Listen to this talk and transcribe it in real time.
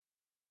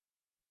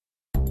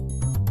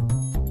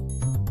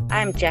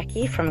I'm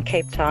Jackie from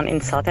Cape Town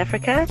in South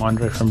Africa.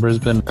 Andre from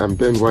Brisbane. I'm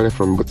Ben Weiner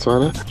from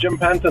Botswana. Jim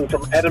Panton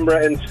from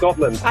Edinburgh in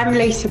Scotland. I'm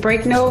Lisa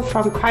Brignall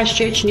from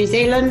Christchurch, New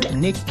Zealand.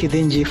 Nick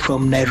Kidinji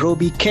from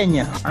Nairobi,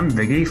 Kenya. I'm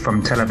Viggy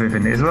from Tel Aviv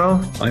in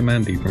Israel. I'm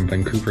Andy from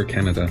Vancouver,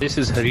 Canada. This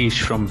is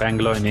Harish from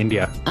Bangalore in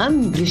India.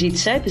 I'm Brigitte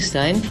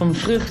Seipenstein from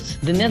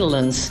Vrucht, the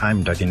Netherlands.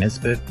 I'm Dougie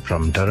Nisbet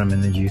from Durham in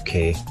the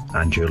UK,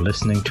 and you're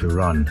listening to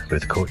Run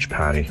with Coach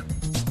Parry.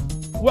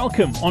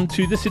 Welcome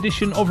onto this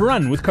edition of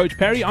Run with Coach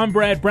Parry. I'm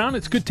Brad Brown.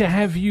 It's good to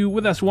have you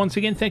with us once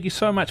again. Thank you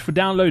so much for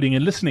downloading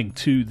and listening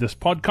to this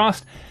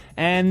podcast.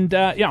 And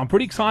I'm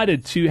pretty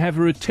excited to have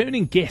a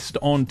returning guest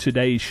on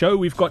today's show.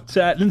 We've got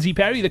Lindsay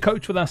Parry, the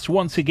coach, with us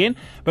once again.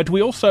 But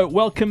we also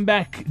welcome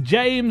back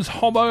James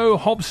Hobbo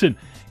Hobson.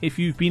 If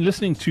you've been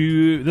listening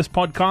to this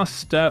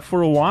podcast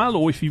for a while,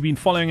 or if you've been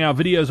following our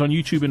videos on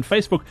YouTube and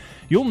Facebook,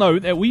 you'll know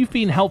that we've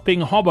been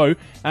helping Hobbo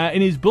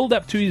in his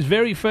build-up to his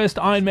very first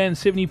Ironman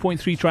 70.3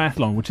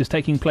 triathlon, which is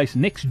taking place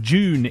next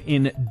June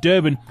in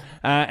Durban.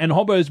 And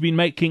Hobbo's been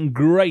making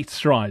great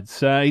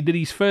strides. He did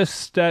his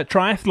first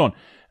triathlon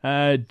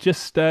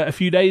just a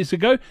few days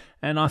ago,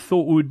 and I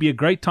thought it would be a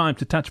great time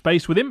to touch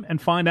base with him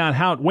and find out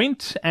how it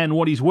went and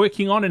what he's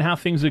working on and how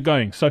things are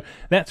going. So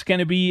that's going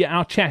to be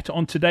our chat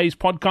on today's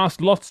podcast.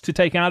 Lots to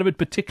take out of it,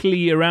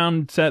 particularly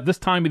around this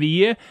time of the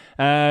year,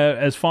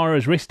 as far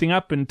as resting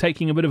up and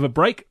taking a bit of a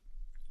break.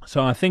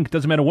 So I think it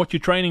doesn't matter what you're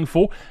training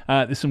for,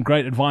 there's some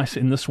great advice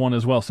in this one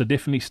as well. So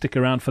definitely stick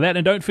around for that.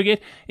 And don't forget,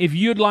 if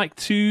you'd like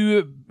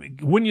to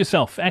win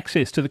yourself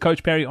access to the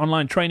Coach Parry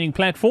online training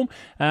platform,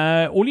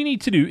 all you need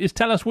to do is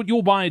tell us what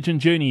your Biogen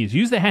journey is.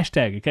 Use the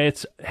hashtag, okay?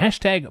 It's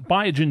hashtag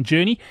Biogen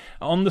journey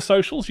on the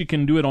socials. You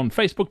can do it on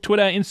Facebook,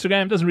 Twitter,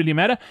 Instagram, doesn't really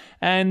matter.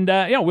 And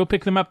we'll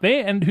pick them up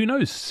there. And who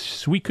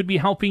knows, we could be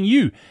helping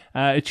you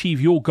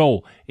achieve your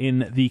goal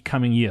in the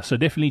coming year. So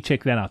definitely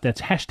check that out.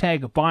 That's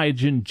hashtag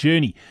Biogen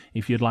journey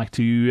if you'd like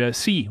to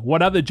see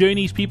what other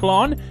journeys people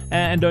are on,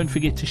 and don't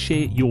forget to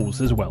share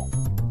yours as well.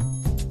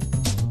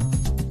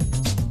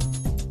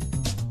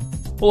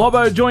 Well,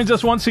 Hobbo joins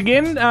us once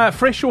again,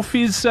 fresh off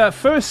his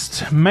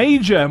first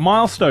major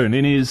milestone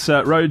in his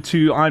road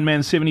to Ironman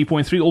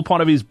 70.3, all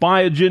part of his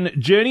Biogen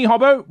journey.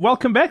 Hobbo,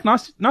 welcome back.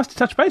 Nice to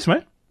touch base,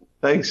 mate.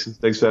 Thanks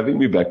for having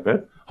me back,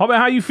 man. Hobbo,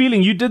 how are you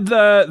feeling? You did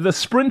the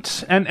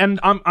sprint, and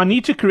I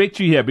need to correct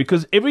you here,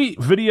 because every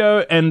video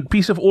and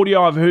piece of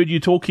audio I've heard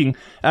you talking,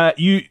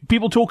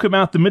 people talk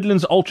about the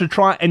Midlands Ultra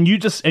Tri, and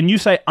you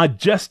say, I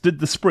just did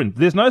the sprint.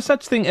 There's no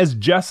such thing as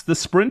just the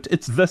sprint.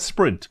 It's the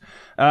sprint.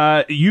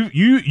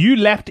 You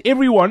lapped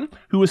everyone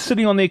who was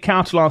sitting on their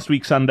couch last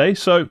week Sunday.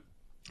 So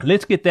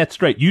let's get that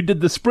straight. You did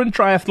the sprint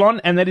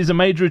triathlon, and that is a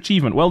major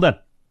achievement. Well done.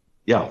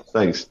 Yeah,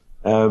 thanks.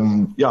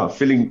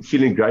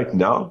 Feeling great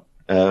now.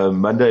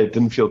 Monday it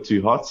didn't feel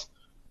too hot.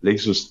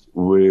 Legs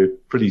were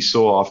pretty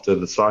sore after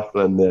the cycle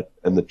and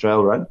the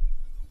trail run.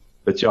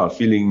 But yeah,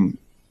 feeling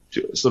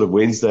sort of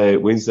Wednesday,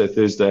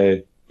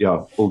 Thursday,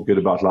 all good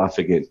about life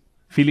again.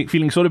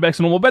 Feeling sort of back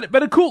to normal,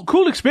 but a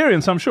cool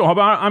experience, I'm sure.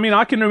 I mean,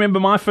 I can remember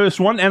my first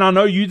one, and I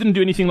know you didn't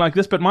do anything like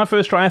this, but my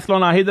first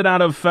triathlon, I headed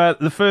out of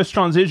the first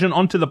transition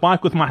onto the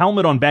bike with my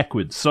helmet on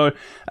backwards. So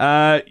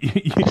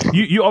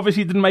you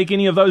obviously didn't make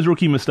any of those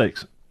rookie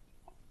mistakes.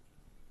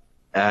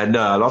 No,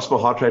 I lost my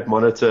heart rate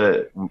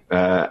monitor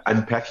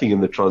unpacking in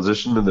the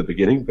transition in the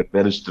beginning, but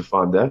managed to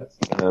find that.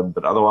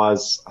 But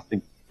otherwise, I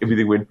think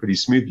everything went pretty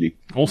smoothly.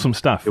 Awesome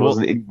stuff. There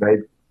wasn't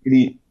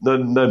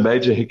no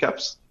major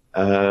hiccups.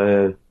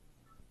 So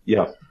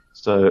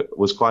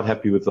was quite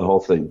happy with the whole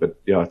thing. But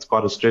yeah, it's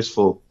quite a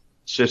stressful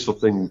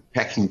thing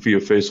packing for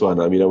your first one.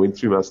 I mean, I went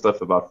through my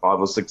stuff about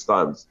 5 or 6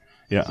 times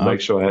to make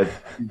sure I had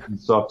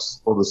socks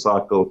for the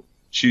cycle,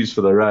 shoes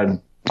for the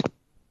run,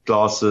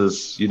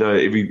 glasses,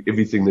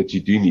 everything that you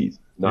do need.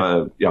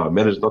 I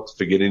managed not to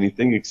forget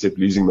anything except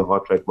losing the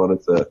heart rate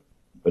monitor,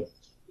 but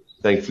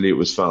thankfully it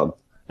was found.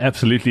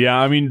 Absolutely, yeah.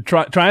 I mean,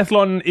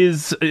 triathlon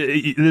is,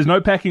 there's no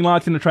packing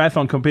light in the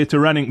triathlon compared to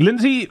running.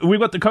 Lindsay,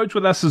 we've got the coach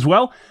with us as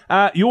well.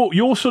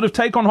 Your sort of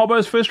take on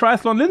Hobbo's first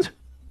triathlon, Lindsay?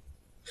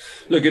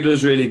 Look, it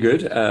was really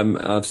good.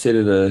 I've said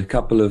it a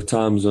couple of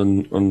times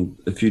on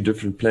a few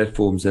different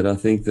platforms that I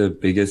think the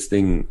biggest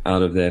thing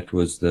out of that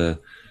was the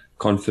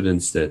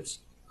confidence that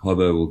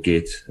Hobbo will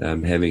get,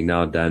 having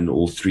now done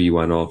all 3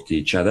 one after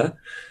each other.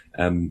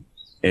 And,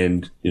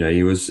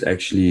 he was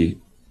actually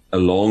a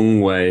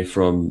long way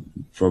from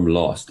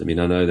last. I mean,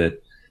 I know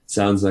that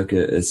sounds like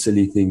a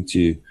silly thing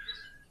to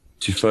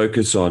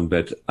focus on,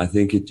 but I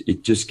think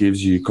it just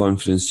gives you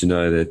confidence to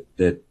know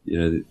that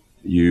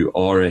you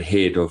are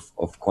ahead of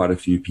quite a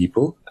few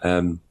people.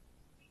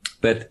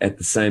 But at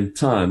the same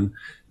time,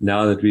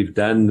 now that we've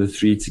done the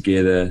 3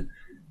 together,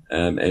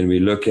 and we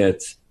look at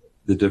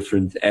the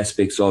different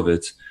aspects of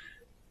it,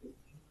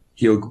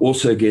 he'll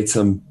also get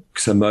some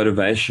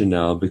motivation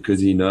now,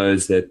 because he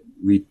knows that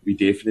we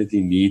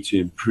definitely need to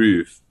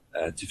improve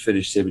to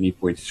finish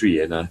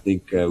 70.3. And I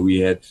think we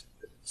had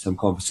some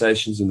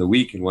conversations in the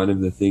week, and one of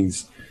the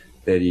things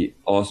that he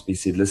asked me,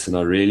 said, listen,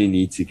 I really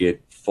need to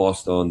get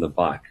faster on the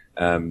bike.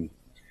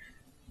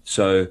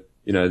 So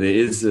there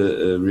is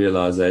a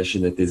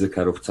realization that there's a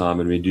cut-off time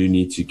and we do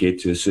need to get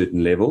to a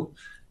certain level.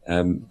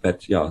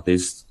 But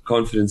there's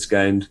confidence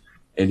gained,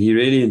 and he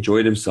really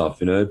enjoyed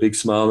himself, a big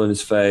smile on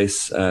his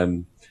face.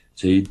 So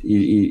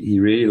he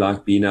really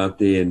liked being out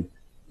there, and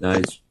now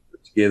he's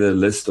put together a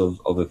list of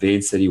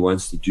events that he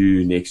wants to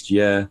do next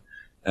year.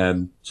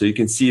 So you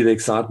can see the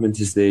excitement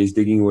is there. He's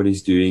digging what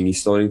he's doing.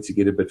 He's starting to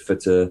get a bit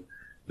fitter,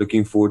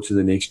 looking forward to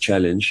the next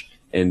challenge.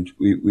 And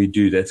we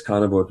do. That's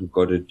kind of what we've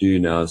got to do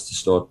now, is to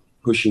start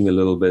pushing a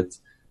little bit,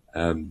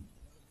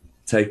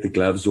 take the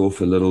gloves off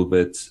a little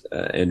bit,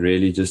 and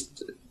really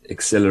just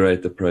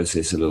accelerate the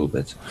process a little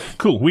bit.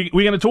 Cool. We're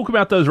going to talk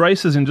about those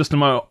races in just a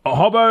moment.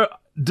 Hobbo,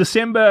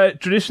 December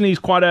traditionally is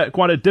quite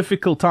a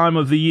difficult time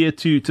of the year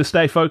to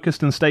stay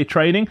focused and stay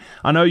training.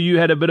 I know you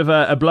had a bit of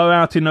a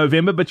blowout in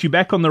November, but you're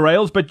back on the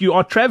rails, but you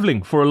are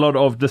traveling for a lot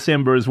of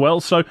December as well.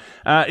 So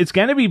it's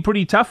going to be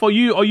pretty tough. Are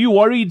you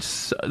worried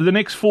the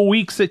next 4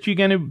 weeks that you're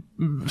going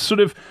to sort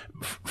of,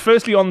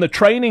 firstly on the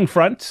training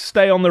front,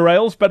 stay on the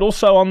rails, but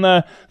also on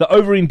the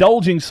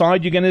overindulging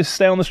side, you're going to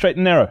stay on the straight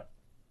and narrow?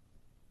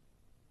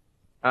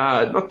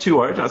 Not too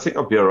worried. I think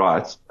I'll be all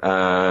right.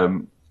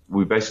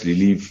 We basically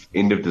leave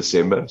end of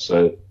December,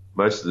 so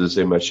most of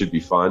December should be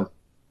fine.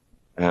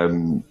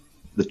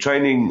 The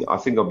training, I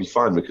think I'll be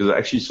fine because I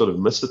actually sort of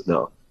miss it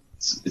now.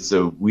 It's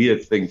a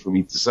weird thing for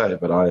me to say,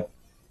 but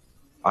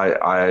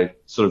I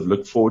sort of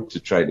look forward to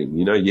training.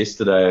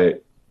 Yesterday I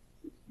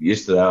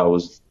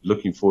was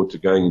looking forward to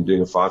going and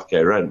doing a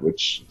 5K run,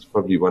 which is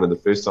probably one of the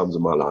first times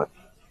in my life.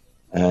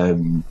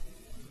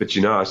 But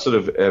I sort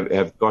of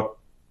have got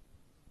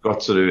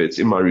sort of, it's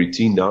in my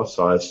routine now,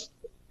 so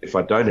if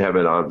I don't have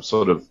it, I'm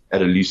sort of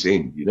at a loose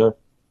end,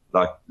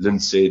 Like Lynn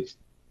said,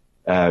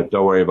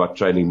 don't worry about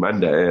training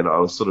Monday. And I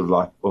was sort of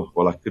like, oh,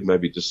 well, I could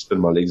maybe just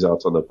spin my legs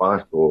out on the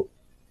bike or,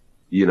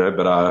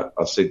 but I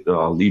said, no,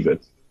 I'll leave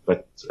it.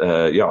 But,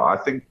 I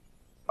think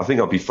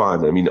I'll be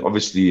fine. I mean,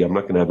 obviously I'm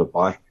not going to have a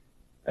bike,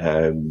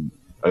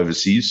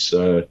 overseas.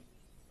 So,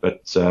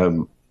 but,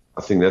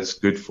 I think that's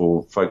good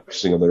for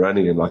focusing on the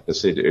running. And like I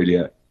said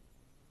earlier,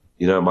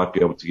 I might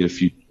be able to get a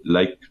few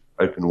lake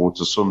open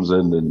water swims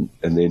in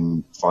and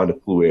then find a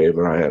pool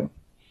wherever I am.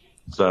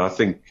 So I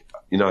think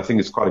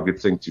it's quite a good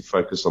thing to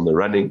focus on the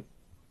running,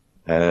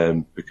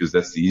 because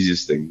that's the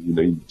easiest thing.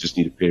 You just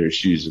need a pair of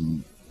shoes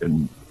and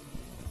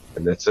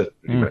that's it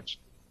pretty much.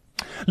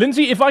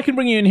 Lindsay, if I can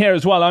bring you in here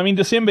as well. I mean,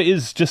 December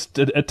is just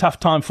a tough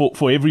time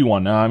for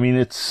everyone. I mean,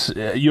 it's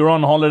you're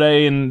on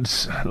holiday and,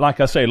 like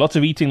I say, lots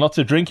of eating, lots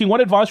of drinking.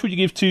 What advice would you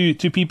give to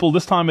people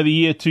this time of the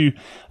year to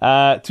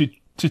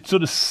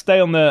sort of stay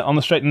on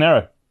the straight and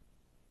narrow?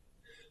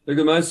 Look,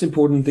 the most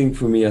important thing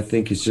for me, I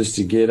think, is just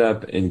to get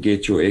up and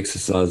get your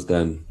exercise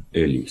done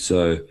early.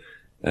 So,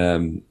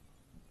 triathlon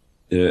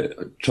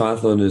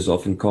is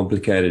often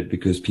complicated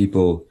because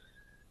people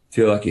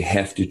feel like you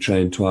have to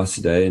train twice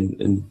a day.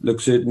 And look,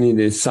 certainly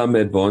there's some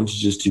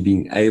advantages to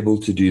being able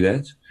to do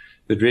that.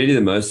 But really the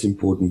most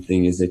important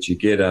thing is that you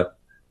get up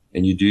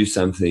and you do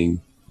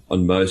something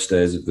on most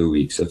days of the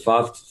week. So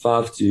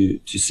 5 to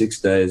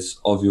 6 days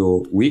of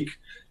your week,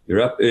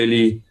 you're up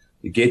early,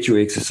 you get your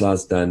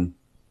exercise done,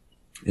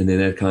 and then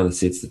that kind of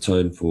sets the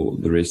tone for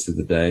the rest of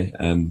the day.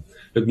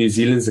 Look, New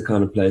Zealand's the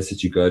kind of place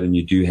that you go to and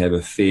you do have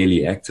a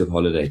fairly active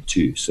holiday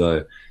too.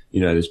 So,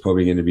 there's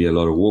probably going to be a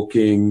lot of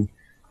walking,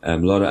 a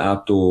lot of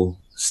outdoor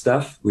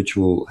stuff, which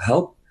will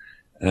help.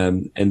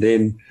 And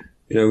then,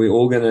 we're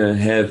all going to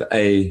have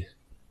a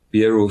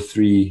beer or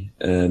three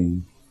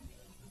when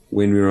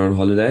we're on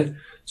holiday.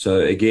 So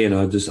again,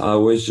 I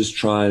always just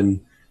try and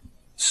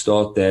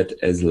start that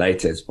as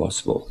late as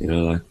possible.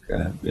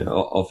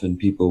 Often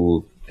people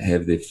will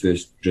have their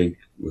first drink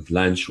with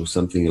lunch or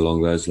something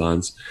along those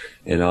lines,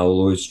 and I'll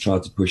always try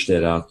to push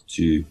that out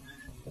to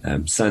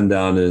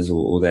sundowners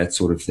or that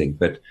sort of thing.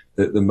 But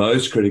the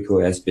most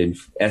critical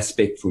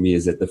aspect for me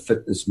is that the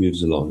fitness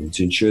moves along, and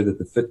to ensure that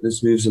the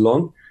fitness moves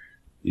along,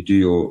 you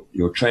do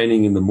your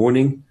training in the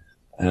morning,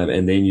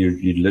 and then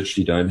you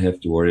literally don't have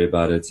to worry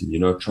about it, and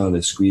you're not trying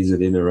to squeeze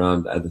it in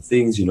around other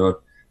things. You're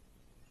not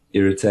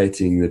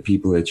irritating the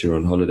people that you're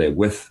on holiday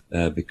with,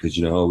 because,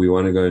 we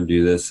want to go and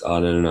do this. Oh,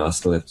 no, I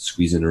still have to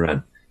squeeze in a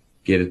run.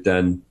 Get it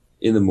done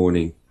in the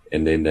morning,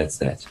 and then that's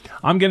that.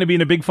 I'm going to be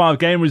in a Big 5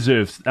 game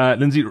reserve,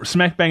 Lindsay,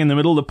 smack bang in the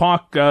middle. The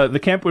park, the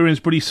camp we're in is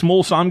pretty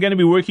small, so I'm going to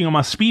be working on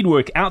my speed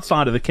work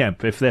outside of the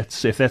camp, if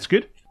that's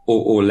good.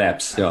 Or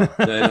laps, yeah.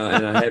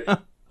 And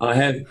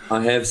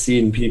I have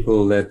seen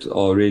people that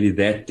are really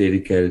that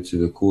dedicated to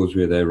the cause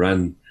where they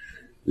run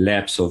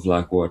laps of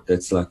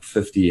that's like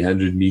 50,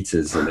 100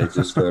 meters, and they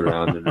just go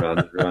around and round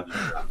and round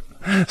and round.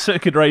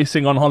 Circuit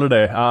racing on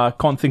holiday.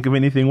 Can't think of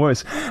anything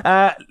worse.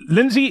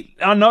 Lindsay,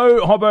 I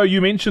know Hobbo,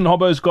 you mentioned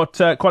Hobbo's got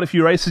quite a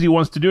few races he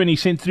wants to do, and he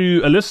sent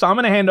through a list. So I'm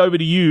going to hand over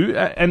to you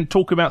and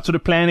talk about sort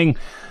of planning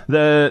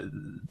the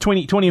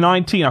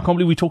 2019. I can't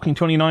believe we're talking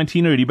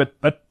 2019 already, but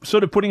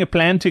sort of putting a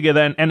plan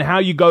together and how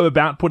you go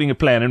about putting a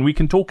plan. And we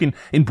can talk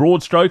in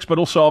broad strokes, but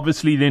also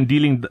obviously then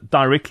dealing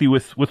directly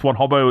with what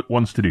Hobbo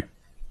wants to do.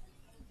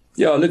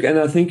 Yeah, look, and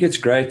I think it's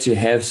great to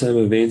have some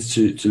events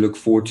to look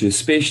forward to,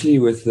 especially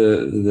with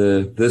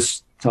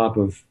this type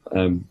of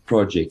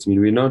project. I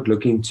mean, we're not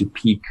looking to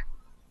peak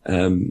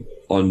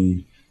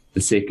on the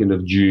 2nd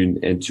of June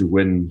and to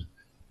win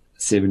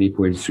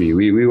 70.3.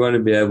 We want to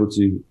be able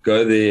to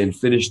go there and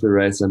finish the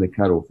race on the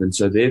cutoff. And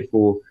so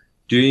therefore,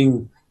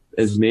 doing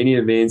as many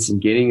events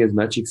and getting as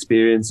much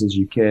experience as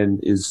you can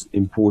is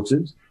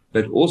important.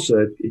 But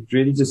also, it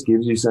really just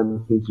gives you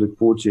something to look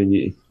forward to. And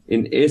you,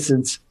 in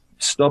essence,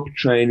 stop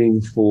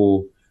training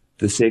for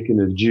the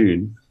 2nd of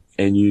June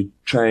and you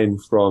train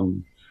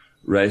from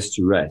race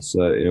to race.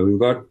 So, you know,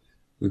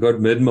 we've got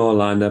mid-mile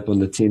lined up on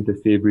the 10th of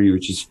February,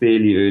 which is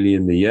fairly early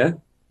in the year.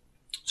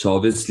 So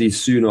obviously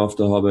soon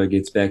after Hobbo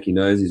gets back, he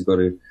knows he's got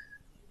to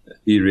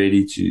be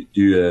ready to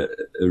do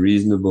a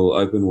reasonable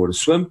open water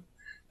swim.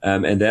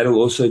 And that'll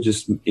also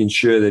just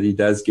ensure that he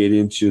does get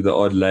into the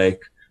odd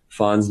lake,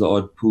 finds the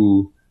odd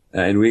pool.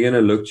 And we're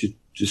going to look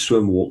to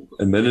swim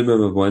a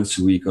minimum of once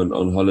a week on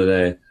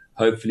holiday.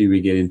 Hopefully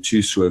we get in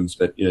 2 swims,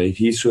 but you know, if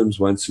he swims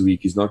once a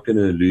week, he's not going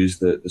to lose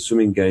the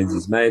swimming gains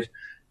he's made.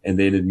 And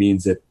then it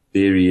means that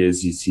there he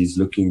is. He's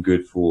looking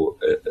good for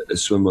a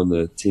swim on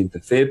the 10th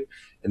of Feb.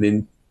 And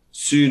then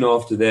soon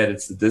after that,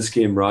 it's the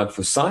Dis-Chem ride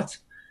for sight.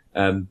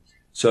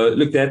 So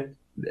look,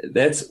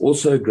 that's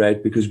also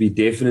great because we're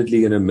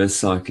definitely going to miss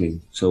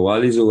cycling. So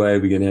while he's away,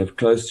 we're going to have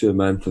close to a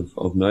month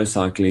of no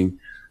cycling.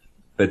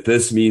 But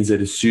this means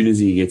that as soon as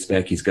he gets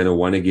back, he's going to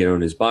want to get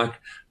on his bike. A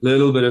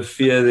little bit of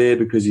fear there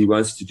because he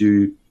wants to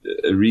do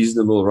a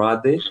reasonable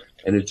ride there.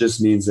 And it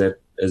just means that,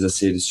 as I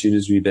said, as soon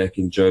as we're back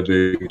in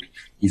Joburg,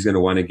 he's going to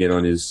want to get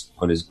on his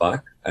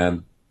bike.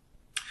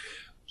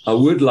 I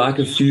would like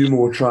a few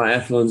more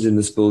triathlons in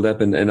this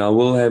build-up, and I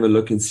will have a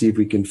look and see if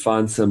we can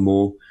find some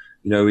more.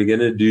 You know, we're going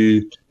to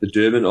do the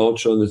Durban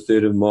Ultra on the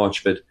 3rd of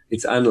March, but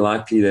it's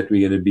unlikely that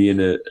we're going to be in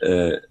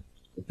a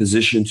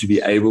position to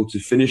be able to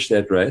finish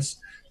that race.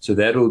 So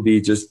that'll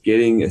be just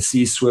getting a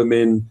sea swim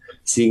in,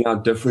 seeing how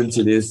different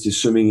it is to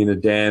swimming in a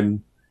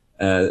dam.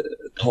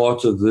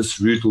 Part of this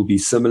route will be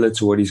similar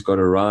to what he's got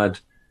to ride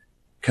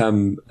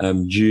come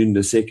June, the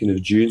 2nd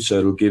of June. So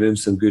it'll give him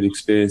some good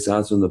experience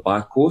out on the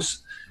bike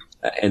course.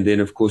 And then,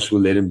 of course,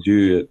 we'll let him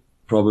do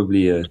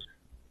probably a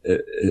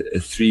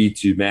 3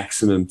 to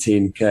maximum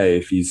 10K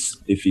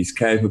if he's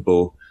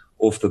capable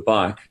off the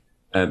bike.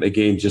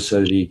 Again, just so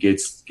that he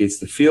gets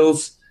the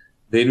feels.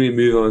 Then we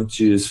move on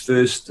to his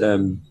first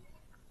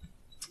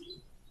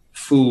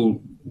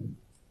full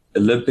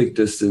Olympic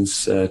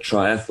distance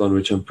triathlon,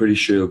 which I'm pretty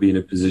sure he'll be in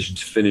a position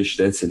to finish.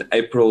 That's in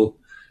April.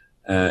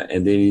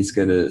 And then he's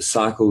going to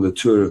cycle the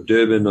Tour of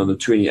Durban on the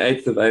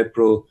 28th of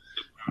April.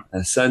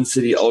 Sun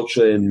City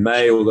Ultra in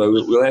May, although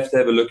we'll have to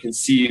have a look and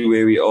see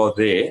where we are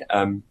there.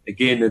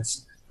 Again,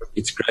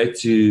 it's great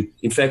to,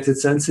 in fact, at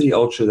Sun City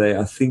Ultra, they,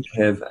 I think,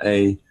 have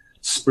a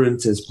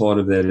sprint as part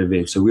of that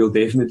event. So we'll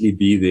definitely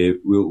be there.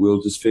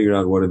 We'll just figure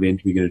out what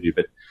event we're going to do.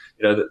 But,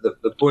 you know,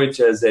 the point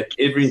is that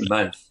every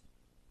month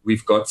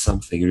we've got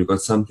something. We've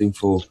got something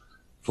for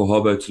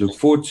Hobbo to look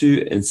forward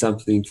to and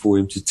something for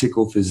him to tick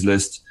off his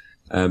list,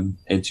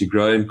 and to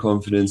grow in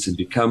confidence and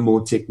become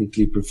more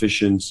technically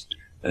proficient.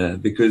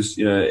 Because,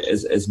 you know,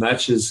 as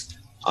much as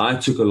I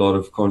took a lot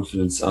of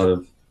confidence out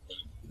of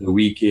the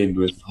weekend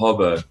with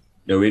Hobbo, you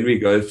know, when we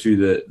go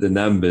through the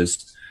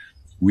numbers,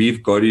 we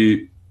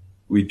do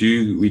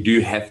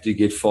have to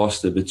get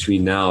faster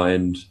between now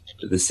and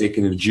the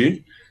 2nd of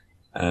June.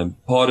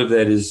 Part of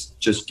that is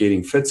just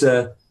getting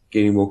fitter,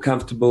 getting more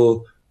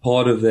comfortable.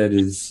 Part of that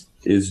is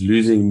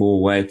losing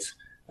more weight.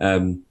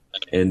 And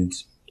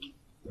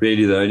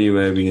really the only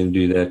way we're going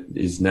to do that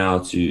is now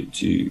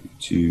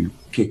to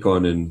kick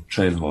on and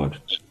train hard.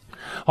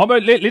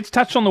 Hobbo, let's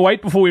touch on the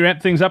weight before we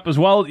wrap things up as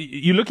well.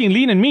 You're looking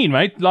lean and mean,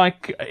 right?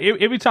 Like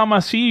every time I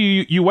see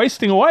you, you're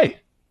wasting away.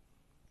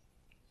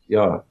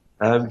 Yeah,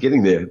 I'm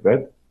getting there,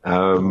 Brad.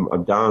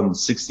 I'm down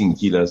 16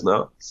 kilos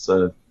now.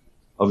 So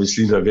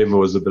obviously November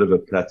was a bit of a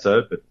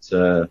plateau,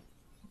 but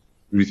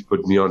Ruth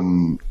put me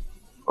on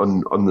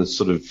the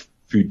sort of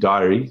food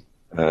diary,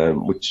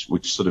 which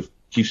sort of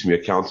keeps me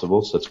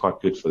accountable. So it's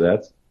quite good for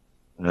that.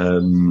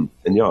 And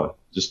yeah,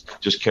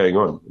 just carrying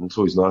on. And it's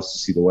always nice to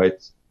see the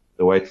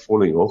weight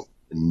falling off.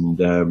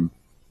 And,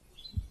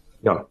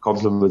 yeah,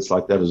 compliments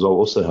like that as well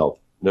also help.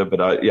 You know,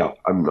 but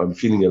I'm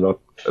feeling a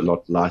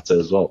lot lighter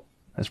as well.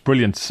 That's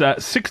brilliant.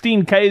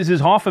 16 Ks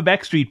is half a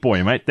Backstreet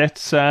Boy, mate.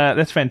 That's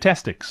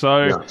fantastic.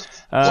 So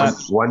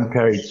one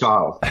carried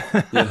child.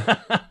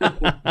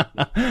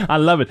 I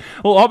love it.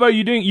 Well, Hobbo,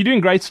 you're doing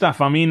great stuff.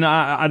 I mean,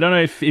 I don't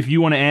know if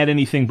you want to add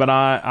anything, but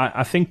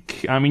I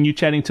think, I mean, you're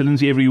chatting to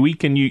Lindsay every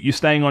week and you're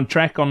staying on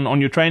track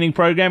on your training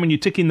program and you're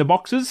ticking the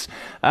boxes,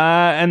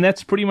 and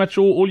that's pretty much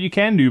all you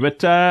can do.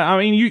 But I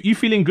mean, you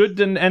feeling good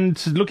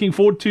and looking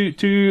forward to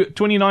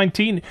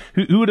 2019.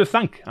 Who would have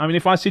thunk? I mean,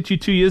 if I said to you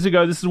 2 years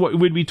ago, this is what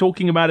we'd be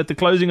talking about at the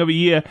closing of a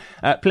year,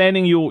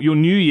 planning your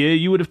new year,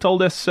 you would have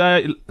told us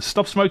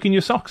stop smoking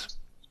your socks.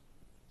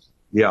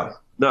 Yeah,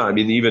 no, I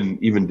mean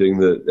even doing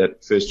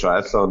that first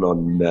triathlon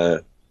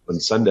on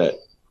Sunday,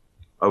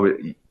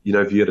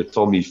 if you had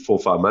told me 4 or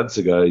 5 months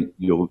ago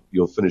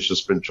you'll finish a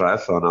sprint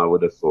triathlon, I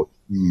would have thought,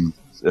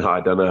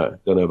 I don't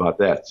know about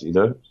that,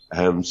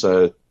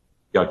 So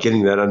yeah,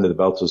 getting that under the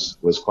belt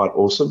was quite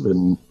awesome,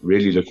 and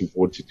really looking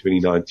forward to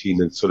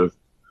 2019 and sort of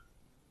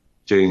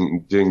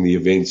doing the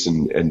events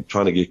and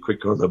trying to get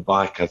quicker on the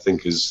bike. I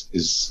think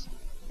is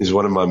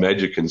one of my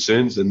major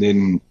concerns, and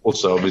then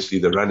also obviously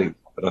the running.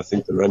 But I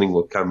think the running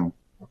will come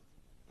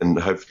and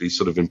hopefully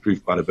sort of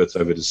improve quite a bit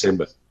over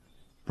December.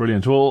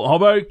 Brilliant. Well,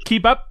 Hobbo,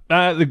 keep up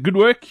the good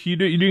work. You're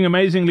doing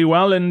amazingly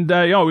well, and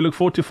we look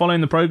forward to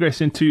following the progress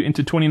into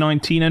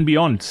 2019 and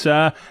beyond.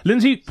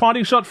 Lindsay,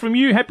 parting shot from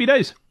you. Happy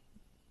days.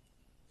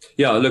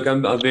 Yeah, look,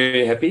 I'm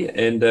very happy,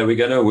 and we're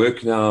going to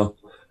work now.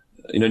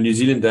 New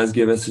Zealand does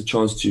give us a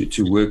chance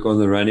to work on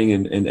the running,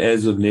 and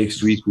as of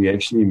next week, we're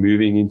actually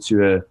moving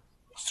into a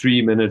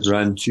 3-minute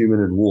run,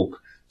 2-minute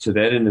walk. So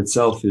that in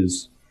itself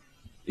is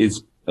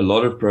a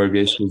lot of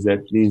progress, because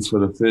that means for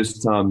the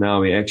first time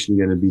now we're actually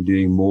going to be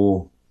doing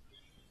more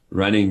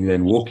running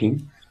than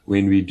walking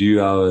when we do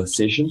our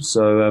sessions.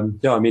 So,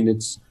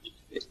 it's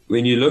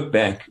when you look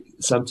back,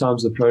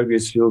 sometimes the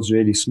progress feels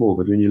really small,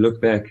 but when you look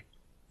back,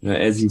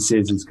 as he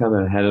says, he's come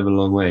a hell of a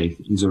long way.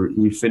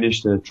 He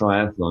finished a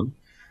triathlon,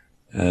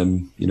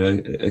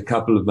 a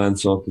couple of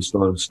months after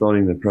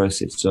starting the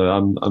process. So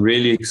I'm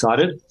really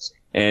excited,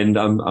 and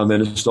I'm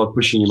going to start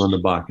pushing him on the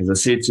bike. As I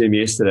said to him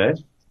yesterday,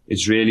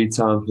 it's really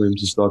time for him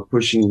to start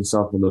pushing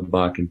himself on the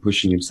bike and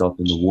pushing himself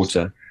in the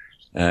water.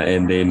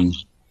 And then,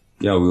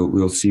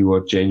 we'll see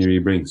what January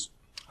brings.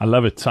 I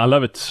love it.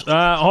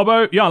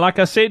 Hobbo, like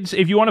I said,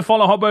 if you want to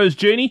follow Hobbo's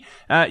journey,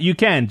 you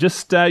can.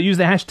 Just use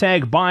the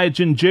hashtag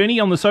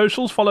BiogenJourney on the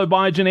socials. Follow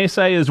Biogen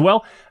SA as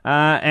well.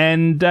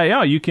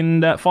 You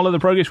can follow the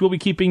progress. We'll be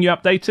keeping you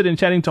updated and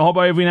chatting to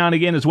Hobbo every now and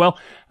again as well.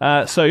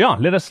 Let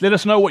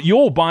us know what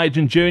your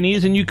Biogen journey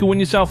is, and you can win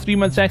yourself 3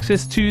 months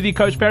access to the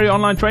Coach Parry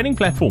online training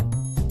platform.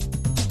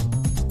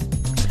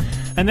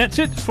 And that's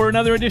it for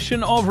another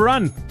edition of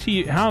Run.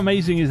 Gee, how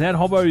amazing is that?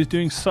 Hobbo is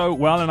doing so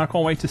well, and I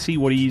can't wait to see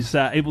what he's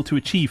able to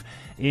achieve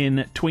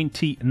in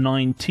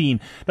 2019.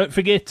 Don't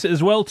forget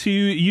as well to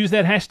use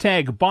that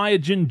hashtag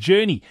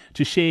BiogenJourney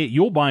to share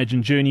your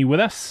Biogen journey with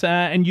us,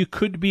 and you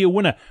could be a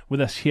winner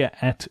with us here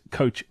at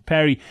Coach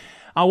Parry.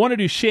 I wanted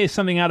to share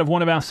something out of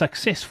one of our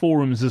success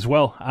forums as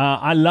well.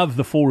 I love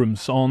the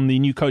forums on the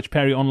new Coach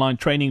Parry online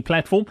training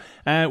platform.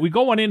 We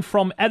got one in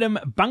from Adam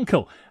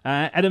Bunkel.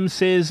 Adam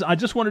says, I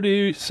just wanted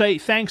to say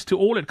thanks to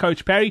all at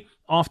Coach Parry.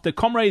 After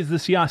Comrades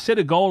this year, I set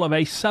a goal of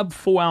a sub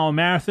 4-hour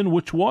marathon,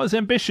 which was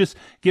ambitious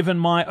given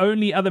my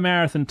only other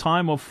marathon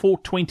time of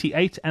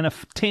 4:28 and a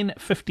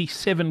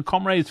 10:57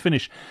 Comrades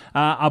finish.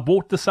 I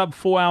bought the sub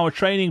 4-hour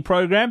training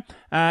program,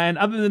 and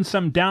other than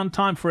some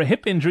downtime for a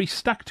hip injury,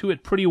 stuck to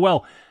it pretty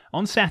well.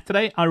 On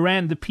Saturday, I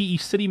ran the PE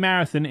City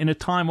Marathon in a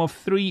time of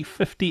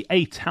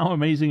 3:58. How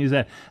amazing is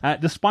that?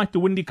 Despite the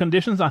windy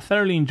conditions, I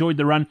thoroughly enjoyed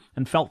the run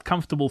and felt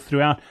comfortable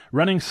throughout.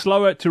 Running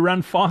slower to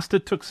run faster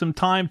took some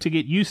time to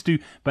get used to,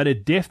 but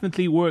it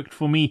definitely worked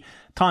for me.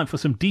 Time for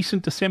some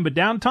decent December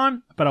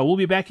downtime, but I will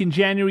be back in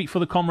January for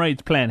the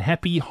Comrades plan.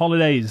 Happy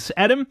holidays.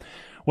 Adam,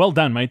 well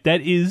done, mate.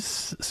 That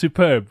is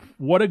superb.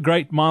 What a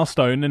great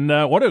milestone, and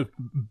what a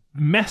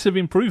massive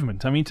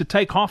improvement. I mean, to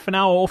take half an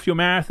hour off your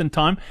marathon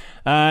time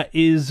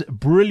is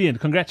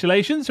brilliant.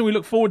 Congratulations, and we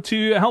look forward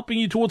to helping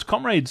you towards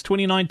Comrades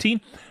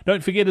 2019.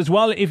 Don't forget as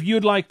well, if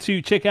you'd like to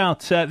check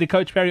out the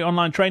Coach Parry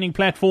online training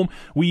platform,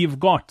 we've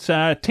got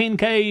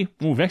 10K,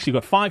 we've actually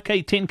got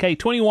 5K, 10K,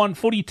 21,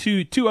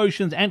 42, 2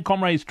 Oceans and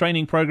Comrades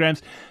training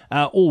programs,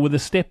 all with a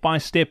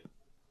step-by-step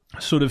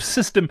sort of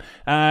system.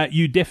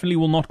 You definitely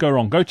will not go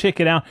wrong. Go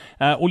check it out.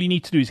 All you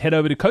need to do is head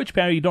over to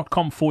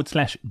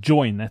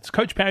coachparry.com/join. That's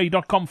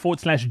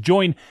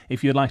coachparry.com/join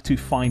if you'd like to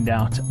find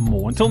out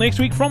more. Until next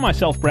week, from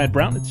myself, Brad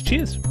Brown, it's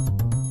cheers.